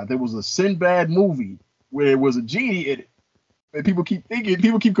 nah, there was a Sinbad movie where there was a genie in it. And people keep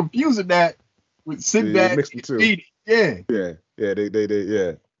confusing that with Sinbad mixed the two. Genie. Yeah. Yeah, they.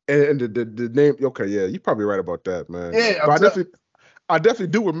 And the name, okay, yeah, you're probably right about that, man. Yeah, but I definitely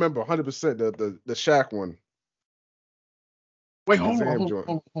do remember 100% the Shaq one. Wait, hold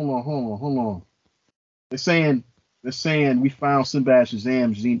on. They're saying we found Sinbad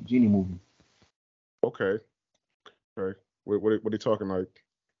Shazam's genie movie. Okay. What are they talking like?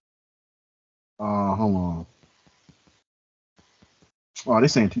 Hold on. Oh, they're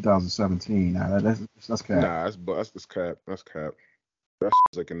saying 2017. Nah, that's cap. Nah, that's cap. That's cap. That's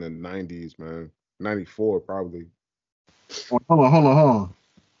like in the 90s, man. 94 probably. Oh, hold on. Hold on.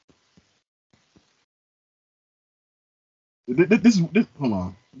 This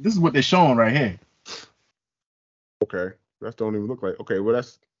is what they're showing right here. Okay, that don't even look like. Okay, well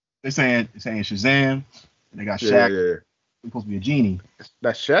they're saying Shazam, and they got Shaq. Yeah. He's supposed to be a genie.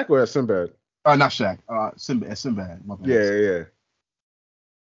 That's Shaq or that's Sinbad? Not Shaq. Sinbad. Yeah.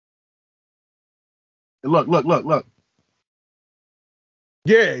 Look.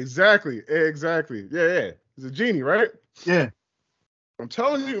 Yeah, exactly. Yeah. He's a genie, right? Yeah. I'm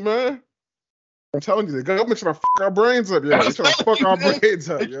telling you, man. The government trying to fuck our brains up, yo. They trying to fuck our brains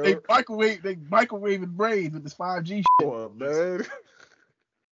up, yo. They microwaving brains with this 5G shit. Oh, man.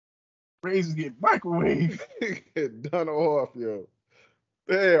 Brains get microwaved. Get done off, yo.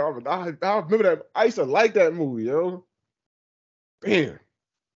 Damn, I remember that. I used to like that movie, yo. Damn.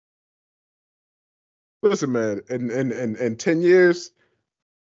 Listen, man, in 10 years,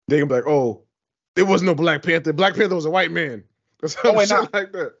 they gonna be like, oh, there was no Black Panther. Black Panther was a white man. Or something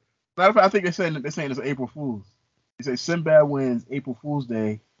like that. Matter of fact, I think they're saying it's April Fool's. It says Sinbad wins April Fool's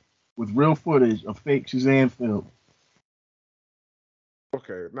Day with real footage of fake Shazaam film.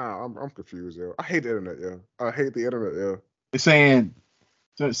 Okay, I'm confused, yo. I hate the internet, yo. I hate the internet, yo. It's saying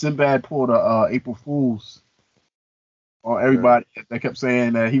Sinbad pulled a April Fool's on everybody that kept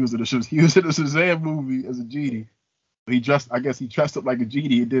saying that he was in the Shazaam movie as a genie. But I guess he dressed up like a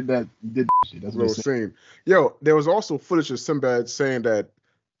genie and did that shit. That's what I'm saying. Yo, there was also footage of Sinbad saying that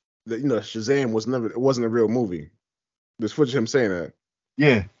Shazaam wasn't a real movie. There's footage of him saying that.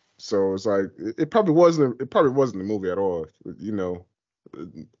 Yeah. So it's like it probably wasn't a movie at all.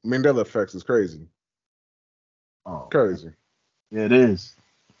 Mandela effects is crazy. Oh, crazy. Yeah, it is.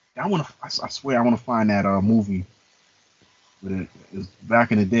 I swear I want to find that movie. But it was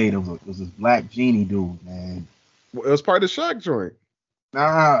back in the day. There was this black genie dude, man. Well, it was part of the Shaq joint.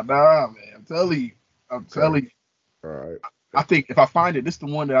 Nah, man. I'm telling you. All right. I think if I find it, this is the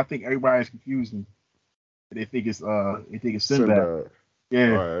one that I think everybody's confusing. They think it's Sinbad.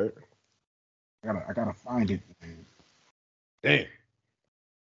 Yeah. All right. I gotta find it, man. Damn.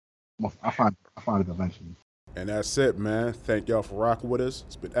 I find it eventually. And that's it, man. Thank y'all for rocking with us.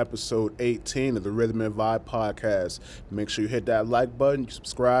 It's been episode 18 of the Rhythm and Vibe podcast. Make sure you hit that like button,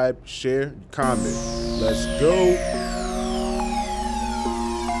 subscribe, share, comment. Let's go.